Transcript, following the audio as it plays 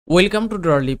Welcome to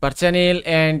Drawliper channel,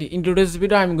 and in today's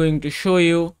video I'm going to show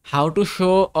you how to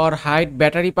show or hide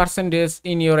battery percentage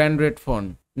in your Android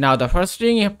phone. Now the first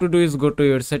thing you have to do is go to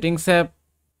your settings app.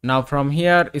 Now from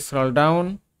here scroll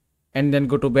down and then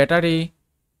go to battery.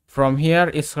 From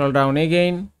here scroll down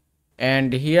again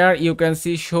and here you can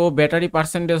see show battery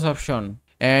percentage option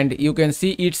and you can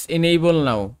see it's enabled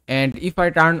now. And if I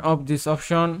turn off this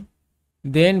option,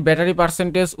 then battery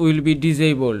percentage will be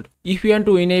disabled. If you want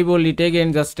to enable it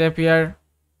again, just tap here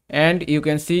and you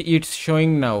can see it's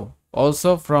showing now.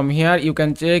 Also from here you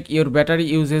can check your battery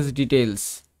usage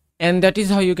details. And that is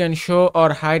how you can show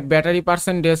or hide battery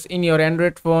percentage in your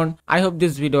Android phone. I hope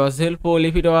this video was helpful.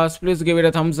 If it was, please give it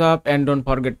a thumbs up and don't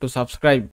forget to subscribe.